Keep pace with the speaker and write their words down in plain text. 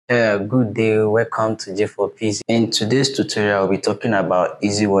Good day, welcome to J4P. In today's tutorial, we'll be talking about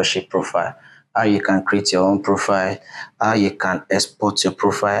EASYWORSHIP profile, how you can create your own profile, how you can export your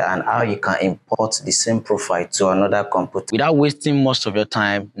profile, and how you can import the same profile to another computer. Without wasting most of your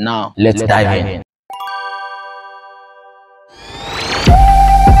time, now let's dive in.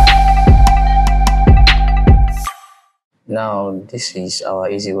 Now, this is our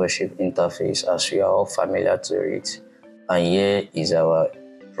EASYWORSHIP interface as we are all familiar to it. And here is our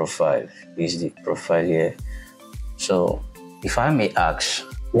profile. This is the profile here. So, if I may ask,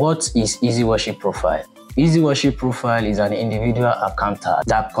 what is EASYWORSHIP profile? EASYWORSHIP profile is an individual account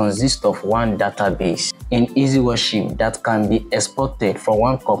that consists of one database in EASYWORSHIP that can be exported from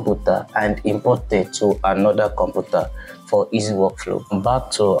one computer and imported to another computer for easy workflow.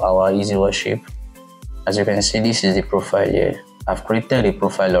 Back to our EASYWORSHIP. As you can see, this is the profile here. I've created a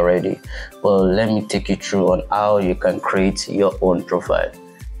profile already, but let me take you through on how you can create your own profile.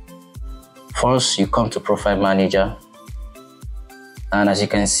 First, you come to Profile Manager, and as you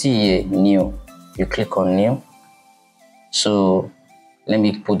can see here, New. You click on New. So let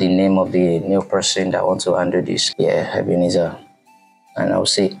me put the name of the new person that wants to handle this. Yeah, Ebenezer, and I'll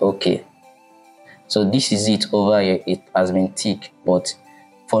say OK. So this is it over here. It has been ticked, but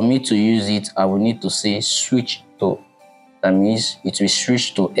for me to use it, I will need to say switch to. That means it will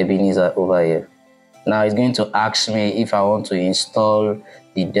switch to Ebenezer over here. Now it's going to ask me if I want to install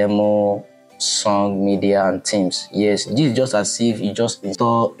the demo, song, media, and themes. Yes, this is just as if you just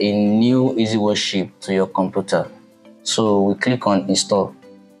install a new EASYWORSHIP to your computer. So we click on install.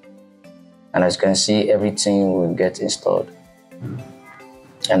 And as you can see, everything will get installed.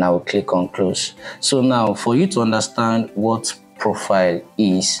 And I will click on close. So now for you to understand what profile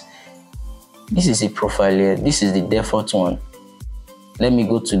is, this is a profile here. This is the default one. Let me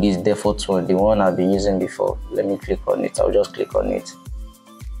go to this default one, the one I've been using before. Let me click on it. I'll just click on it.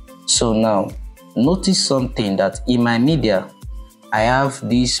 So now notice something, that in my media I have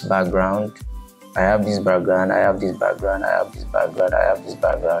this background, I have this background, I have this background, I have this background, I have this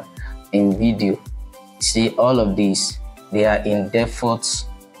background. In video, see all of these, they are in default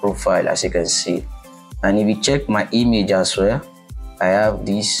profile, as you can see. And if you check my image as well, I have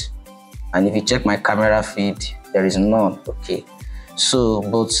this. And if you check my camera feed, there is none. Okay. So,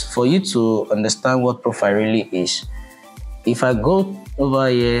 but for you to understand what profile really is, if I go over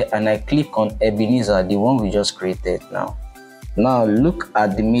here and I click on Ebenezer, the one we just created now. Now look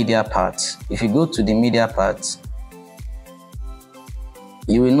at the media part. If you go to the media part,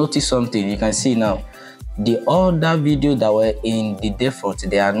 you will notice something. You can see now, the other video that were in the default,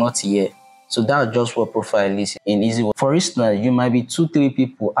 they are not here. So that's just what profile is in EASYWORSHIP. For instance, you might be 2-3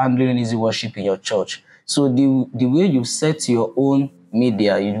 people handling EASYWORSHIP in your church. So the way you set your own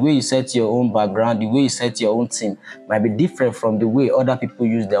media, the way you set your own background, the way you set your own theme might be different from the way other people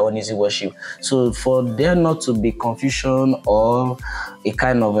use their own EASYWORSHIP. So for there not to be confusion or a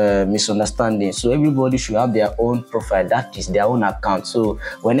kind of a misunderstanding, so everybody should have their own profile, that is their own account. So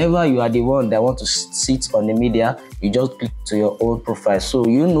whenever you are the one that want to sit on the media, you just click to your own profile. So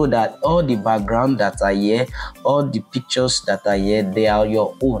you know that all the background that are here, all the pictures that are here, they are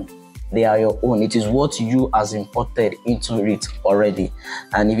your own. They are your own. It is what you has imported into it already.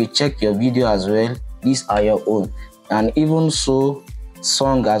 And if you check your video as well, these are your own. And even so,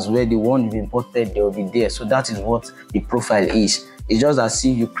 song as well, the one you imported, they will be there. So that is what the profile is. It's just as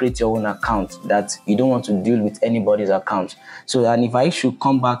if you create your own account, that you don't want to deal with anybody's account. So, and if I should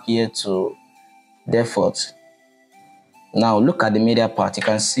come back here to default, now look at the media part, you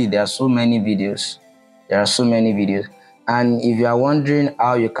can see there are so many videos. There are so many videos. And if you are wondering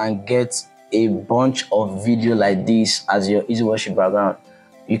how you can get a bunch of video like this as your EASYWORSHIP background,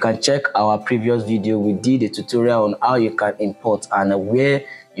 you can check our previous video. We did a tutorial on how you can import and where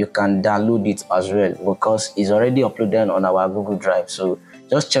you can download it as well, because it's already uploaded on our Google Drive. So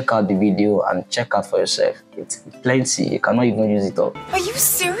just check out the video and check out for yourself. It's plenty. You cannot even use it all. Are you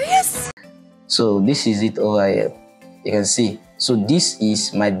serious? So this is it over here. You can see. So this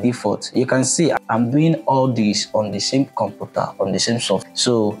is my default. You can see I'm doing all this on the same computer, on the same software.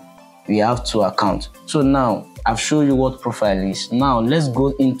 So we have 2 accounts. So now I've shown you what profile is. Now let's go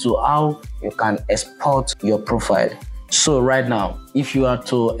into how you can export your profile. So right now, if you are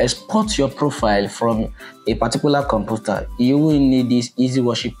to export your profile from a particular computer, you will need this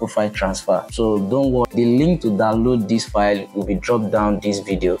EASYWORSHIP profile transfer. So don't worry, the link to download this file will be dropped down this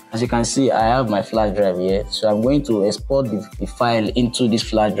video. As you can see, I have my flash drive here. So I'm going to export the file into this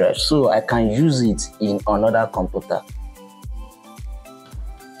flash drive so I can use it in another computer.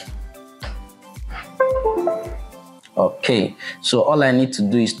 Okay, so all I need to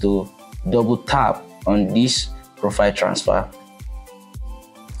do is to double tap on this profile transfer.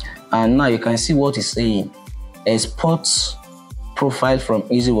 And now you can see what it's saying. Export profile from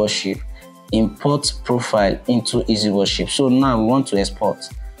EasyWorship, import profile into EasyWorship. So now we want to export.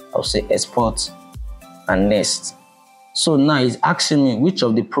 I'll say export and next. So now it's asking me which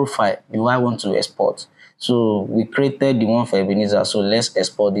of the profile do I want to export. So we created the one for Ebenezer, so let's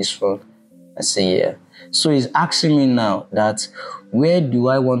export this one. I say yeah. So it's asking me now that where do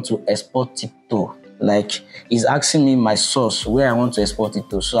I want to export it to? Like it's asking me my source where I want to export it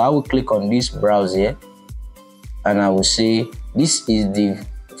to. So I will click on this browse here and I will say this is the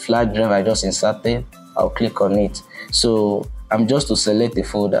flash drive I just inserted. I'll click on it. So I'm just to select the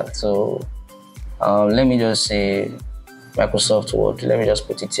folder. So let me just say Microsoft Word. Let me just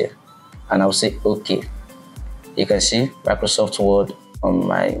put it here and I'll say okay. You can see Microsoft Word on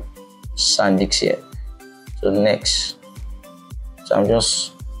my SanDisk here. So next. So I'm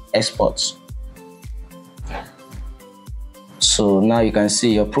just export. So now you can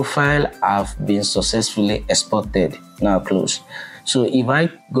see your profile have been successfully exported. Now close. So if I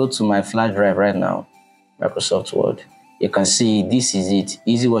go to my flash drive right now, Microsoft Word, you can see this is it,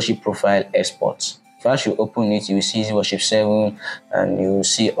 EasyWorship profile export. If I should open it, you will see EasyWorship 7 and you will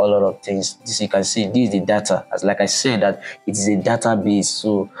see a lot of things. This you can see, this is the data. As like I said that it is a database,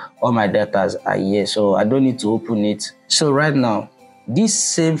 so all my data are here. So I don't need to open it. So right now, this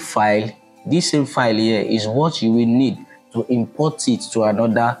same file here is what you will need to import it to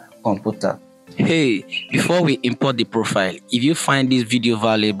another computer. Hey, before we import the profile, if you find this video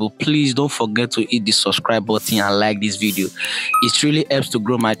valuable, please don't forget to hit the subscribe button and like this video. It really helps to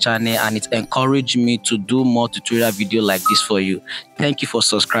grow my channel and it encourages me to do more tutorial video like this for you. Thank you for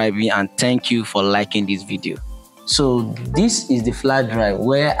subscribing and thank you for liking this video. So this is the flash drive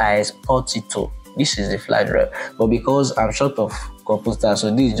where I export it to. This is the flash drive, but because I'm short of computer, so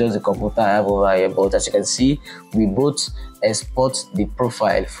this is just the computer I have over here. But as you can see, we both export the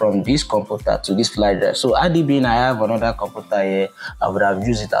profile from this computer to this flash drive. So had it been I have another computer here, I would have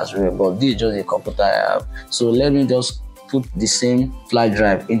used it as well, but this is just the computer I have. So let me just put the same flash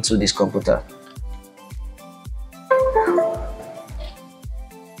drive into this computer.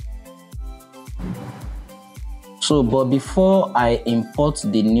 So but before I import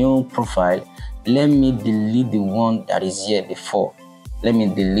the new profile, let me delete the one that is here before. Let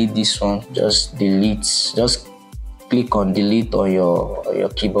me delete this one. Just delete. Just click on delete on your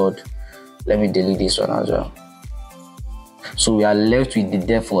keyboard. Let me delete this one as well. So we are left with the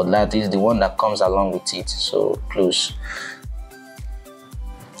default. That is the one that comes along with it. So close.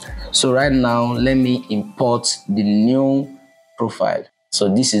 So right now, let me import the new profile.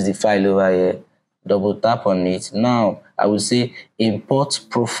 So this is the file over here. Double tap on it. Now I will say import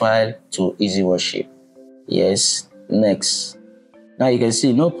profile to EasyWorship. Yes, next. Now you can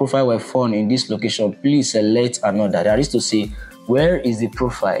see no profile were found in this location. Please select another. That is to say, where is the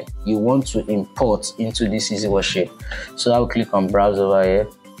profile you want to import into this EasyWorship? So I will click on browse over here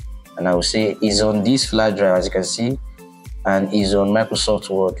and I will say is on this flash drive, as you can see, and is on Microsoft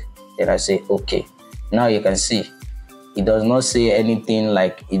Word. Then I say okay. Now you can see it does not say anything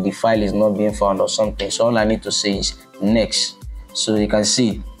like if the file is not being found or something. So all I need to say is next. So you can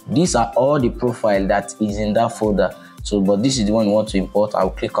see these are all the profile that is in that folder. So but this is the one you want to import. I'll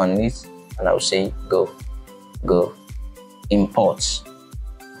click on it and I'll say go import.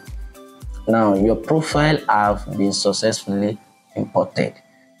 Now your profile have been successfully imported.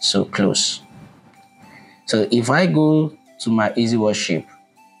 So close. So if I go to my EasyWorship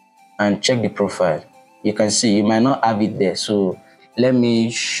and check the profile, you can see you might not have it there. So let me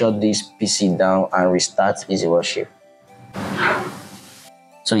shut this PC down and restart EasyWorship.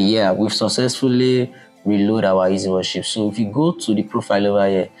 So yeah, we've successfully reload our EasyWorship. So if you go to the profile over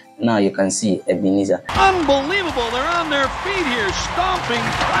here, now you can see Ebenezer. Unbelievable, they're on their feet here, stomping,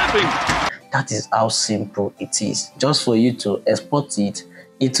 clapping. That is how simple it is. Just for you to export it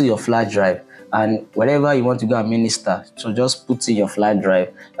into your flash drive, and wherever you want to go and minister, so just put in your flash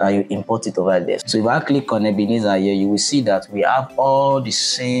drive and you import it over there. So if I click on Ebenezer here, you will see that we have all the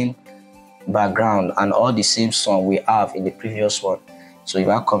same background and all the same song we have in the previous one. So if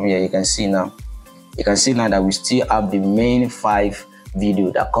I come here, you can see now that we still have the main 5 video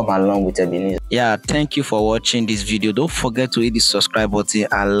that come along with Ebenezer. Yeah, thank you for watching this video. Don't forget to hit the subscribe button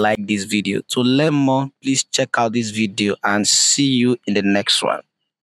and like this video. To learn more, please check out this video and see you in the next one.